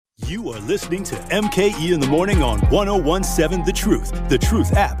You are listening to MKE in the Morning on 1017 The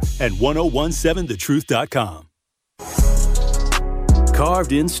Truth app, and 1017thetruth.com.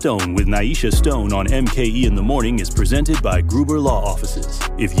 Carved in Stone with Nyesha Stone on MKE in the Morning is presented by Gruber Law Offices.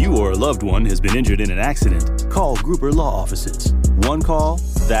 If you or a loved one has been injured in an accident, call Gruber Law Offices. One call,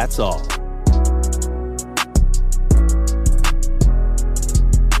 that's all.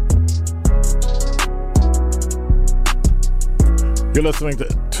 You're listening to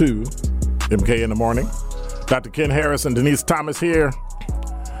MKE in the Morning. Dr. Ken Harris and Denise Thomas here.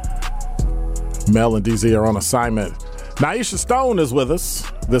 Mel and DZ are on assignment. Nyesha Stone is with us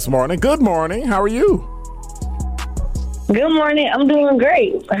this morning. Good morning. How are you? Good morning. I'm doing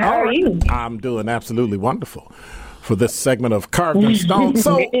great. How are you? I'm doing absolutely wonderful for this segment of Carvd N Stone.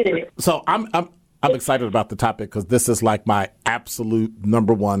 So I'm excited about the topic because this is like my absolute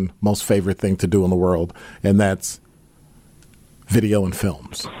number one most favorite thing to do in the world, and that's video and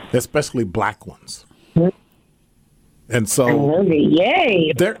films, especially black ones. And so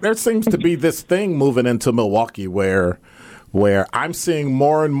yay. There seems to be this thing moving into Milwaukee where I'm seeing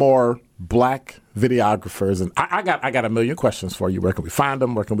more and more black videographers, and I got a million questions for you. Where can we find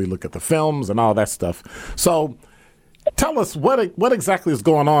them? Where can we look at the films and all that stuff? So tell us what exactly is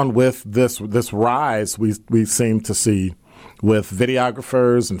going on with this rise we seem to see with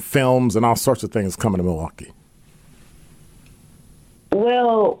videographers and films and all sorts of things coming to Milwaukee.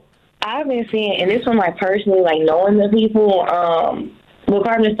 Well, I've been seeing, and this one, like, personally, like, knowing the people, with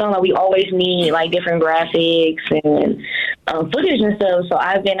Carvd N Stone, like, we always need, like, different graphics and footage and stuff, so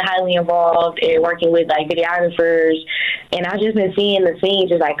I've been highly involved in working with, like, videographers, and I've just been seeing the scene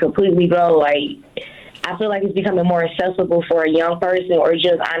just, like, completely grow, like, I feel like it's becoming more accessible for a young person or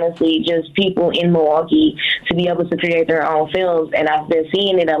just honestly just people in Milwaukee to be able to create their own films. And I've been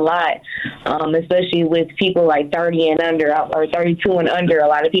seeing it a lot, especially with people like 30 and under or 32 and under. A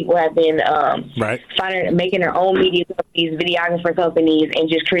lot of people have been making their own media companies, videographer companies, and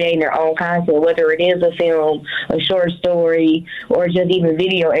just creating their own content, whether it is a film, a short story, or just even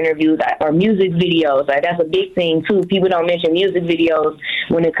video interviews or music videos. Like, that's a big thing, too. People don't mention music videos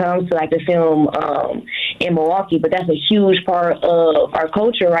when it comes to, like, the film in Milwaukee, but that's a huge part of our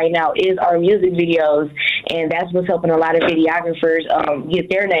culture right now is our music videos, and that's what's helping a lot of videographers get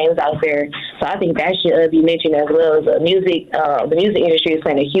their names out there. So I think that should be mentioned as well. As the music industry is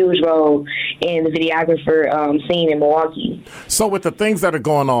playing a huge role in the videographer scene in Milwaukee. So with the things that are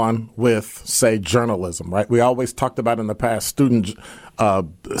going on with, say, journalism, right? We always talked about in the past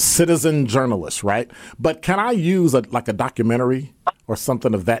citizen journalists, right? But can I use a documentary or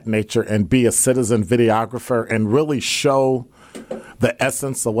something of that nature and be a citizen videographer and really show the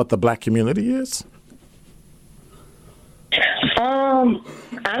essence of what the black community is?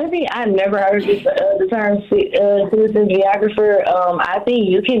 Honestly, I've never heard the term citizen videographer. I think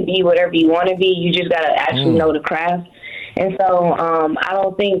you can be whatever you want to be. You just got to actually know the craft. And so I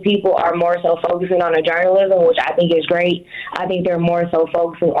don't think people are more so focusing on the journalism, which I think is great. I think they're more so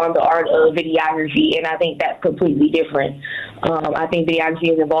focusing on the art of videography, and I think that's completely different. I think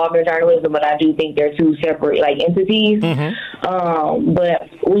videography is involved in journalism, but I do think they're two separate, like, entities. But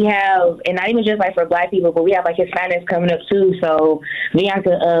we have, and not even just, like, for black people, but we have, like, Hispanics coming up, too. So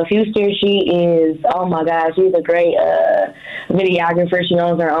Bianca Fuster, she is, oh, my gosh, she's a great videographer. She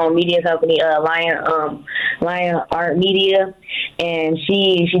owns her own media company, Lion Art Media, and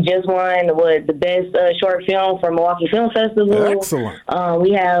she just won the best short film for Milwaukee Film Festival. Excellent.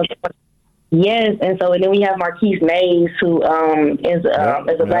 We have and then we have Marquise Mays, who is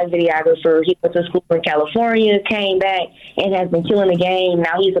a black videographer. He went to school in California, came back, and has been killing the game.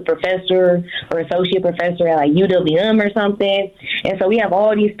 Now he's a professor or associate professor at, like, UWM or something. And so we have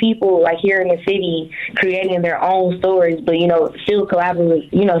all these people, like, here in the city creating their own stories, but, still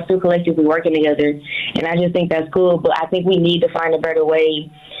collectively working together. And I just think that's cool. But I think we need to find a better way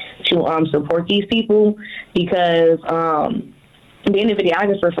to support these people because being a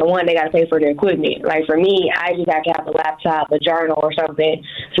videographer, for one, they got to pay for their equipment. Like, for me, I just have to have a laptop, a journal, or something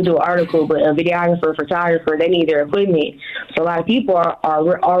to do an article. But a videographer, photographer, they need their equipment. So a lot of people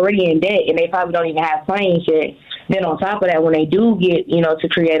are already in debt, and they probably don't even have planes yet. Then on top of that, when they do get, to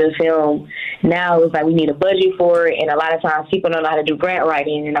create a film, now it's like we need a budget for it. And a lot of times people don't know how to do grant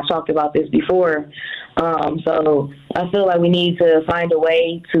writing. And I've talked about this before. So I feel like we need to find a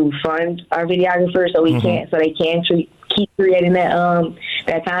way to fund our videographers so they can keep creating that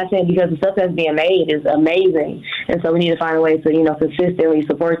content, because the stuff that's being made is amazing. And so we need to find a way to, consistently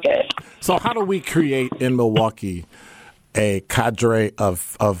support that. So how do we create in Milwaukee a cadre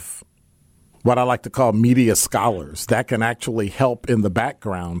of what I like to call media scholars that can actually help in the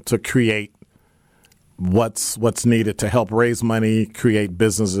background to create what's needed to help raise money, create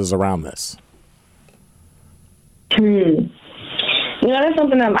businesses around this? That's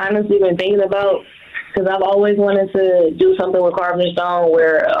something I've honestly been thinking about, because I've always wanted to do something with Carvd N Stone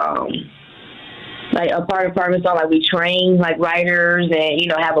where, like a part of Carvd N Stone, like we train like writers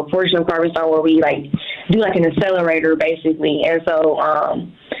and, have a portion of Carvd N Stone where we like do like an accelerator basically. And so,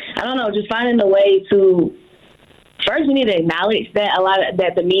 I don't know, just finding a way to, first, we need to acknowledge that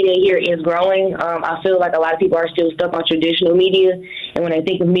that the media here is growing. I feel like a lot of people are still stuck on traditional media, and when they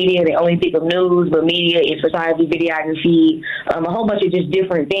think of media, they only think of news. But media is photography, videography, a whole bunch of just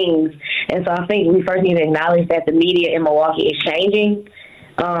different things. And so I think we first need to acknowledge that the media in Milwaukee is changing,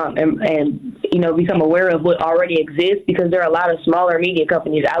 and become aware of what already exists, because there are a lot of smaller media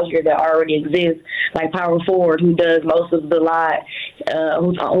companies out here that already exist, like Power Forward, who does most of the live,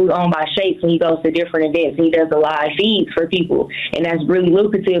 who's owned by Shapes, and he goes to different events, and he does the live feeds for people, and that's really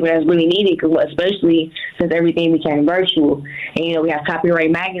lucrative and that's really needed, especially since everything became virtual. And we have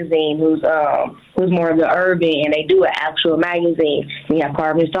Copyright Magazine, who's more of the urban, and they do an actual magazine. And we have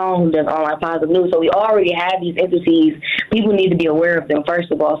Carvd N Stone, who does online positive news. So we already have these entities. People need to be aware of them,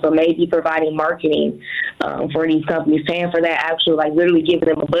 first of all. So maybe providing marketing for these companies, paying for that actual, like literally giving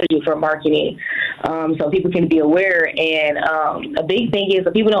them a budget for marketing, so people can be aware. And a big thing is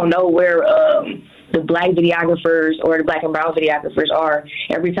that people don't know where the black videographers or the black and brown videographers are.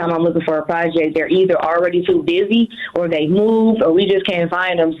 Every time I'm looking for a project, they're either already too busy or they moved or we just can't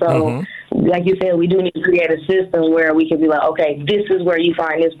find them. So like you said, we do need to create a system where we can be like, okay, this is where you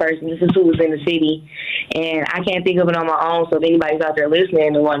find this person. This is who is in the city. And I can't think of it on my own. So if anybody's out there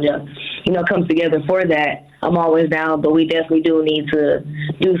listening and want to, come together for that, I'm always down. But we definitely do need to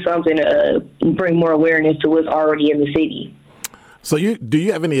do something to bring more awareness to what's already in the city. So do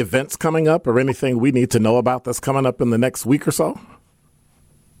you have any events coming up or anything we need to know about that's coming up in the next week or so?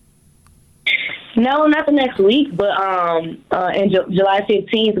 No, not the next week, but in July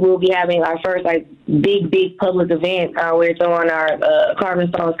 15th, we'll be having our first big public event. We're throwing our Carvd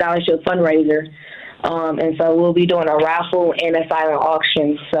N Stone Scholarship fundraiser. And so we'll be doing a raffle and a silent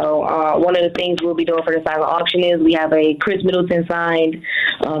auction. So one of the things we'll be doing for the silent auction is we have a Chris Middleton signed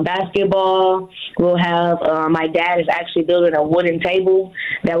basketball. We'll have my dad is actually building a wooden table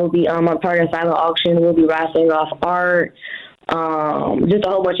that will be a part of the silent auction. We'll be raffling off art, just a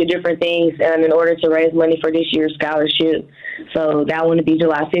whole bunch of different things in order to raise money for this year's scholarship. So that one will be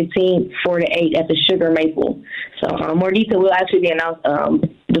July 15th, 4 to 8 at the Sugar Maple. So more detail will actually be announced,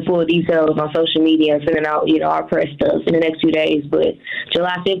 the full details on social media and sending out, our press stuff in the next few days. But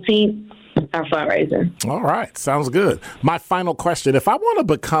July 15th, our fundraiser. All right. Sounds good. My final question, if I want to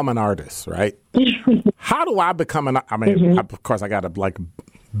become an artist, right, how do I become of course I got to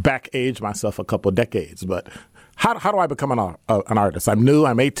back age myself a couple of decades, but how do I become an artist? I'm new.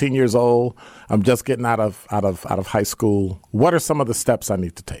 I'm 18 years old. I'm just getting out of high school. What are some of the steps I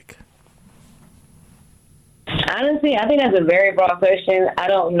need to take? Honestly, I think that's a very broad question. I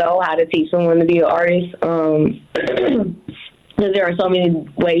don't know how to teach someone to be an artist, because there are so many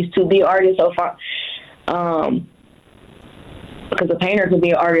ways to be an artist so far. Because a painter could be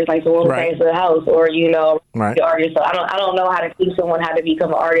an artist, like someone who paints the house, or be an artist. So I don't know how to teach someone how to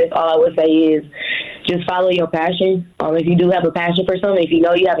become an artist. All I would say is just follow your passion. If you do have a passion for something, if you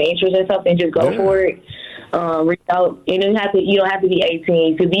know you have an interest in something, just go for it. Reach out. You don't have to be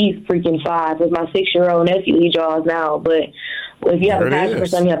 18. You could be freaking 5. With my 6-year-old nephew, he draws now. But if you have a passion for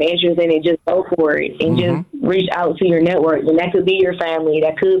something, you have an interest in it, just go for it and just reach out to your network. And that could be your family,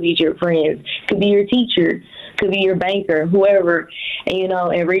 that could be your friends, could be your teacher, could be your banker, whoever,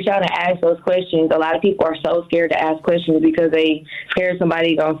 and reach out and ask those questions. A lot of people are so scared to ask questions because they scared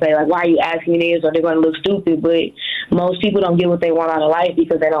somebody going to say, like, why are you asking me this? Or they're going to look stupid. But most people don't get what they want out of life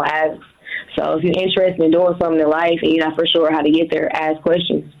because they don't ask. So if you're interested in doing something in life and you're not for sure how to get there, ask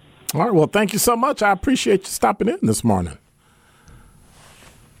questions. All right. Well, thank you so much. I appreciate you stopping in this morning.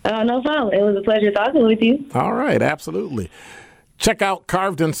 No problem. It was a pleasure talking with you. All right. Absolutely. Check out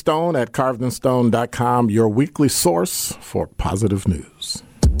Carvd N Stone at carvdnstone.com, your weekly source for positive news.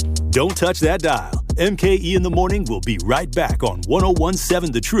 Don't touch that dial. MKE in the Morning will be right back on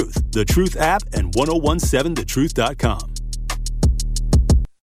 1017 The Truth app, and 1017thetruth.com.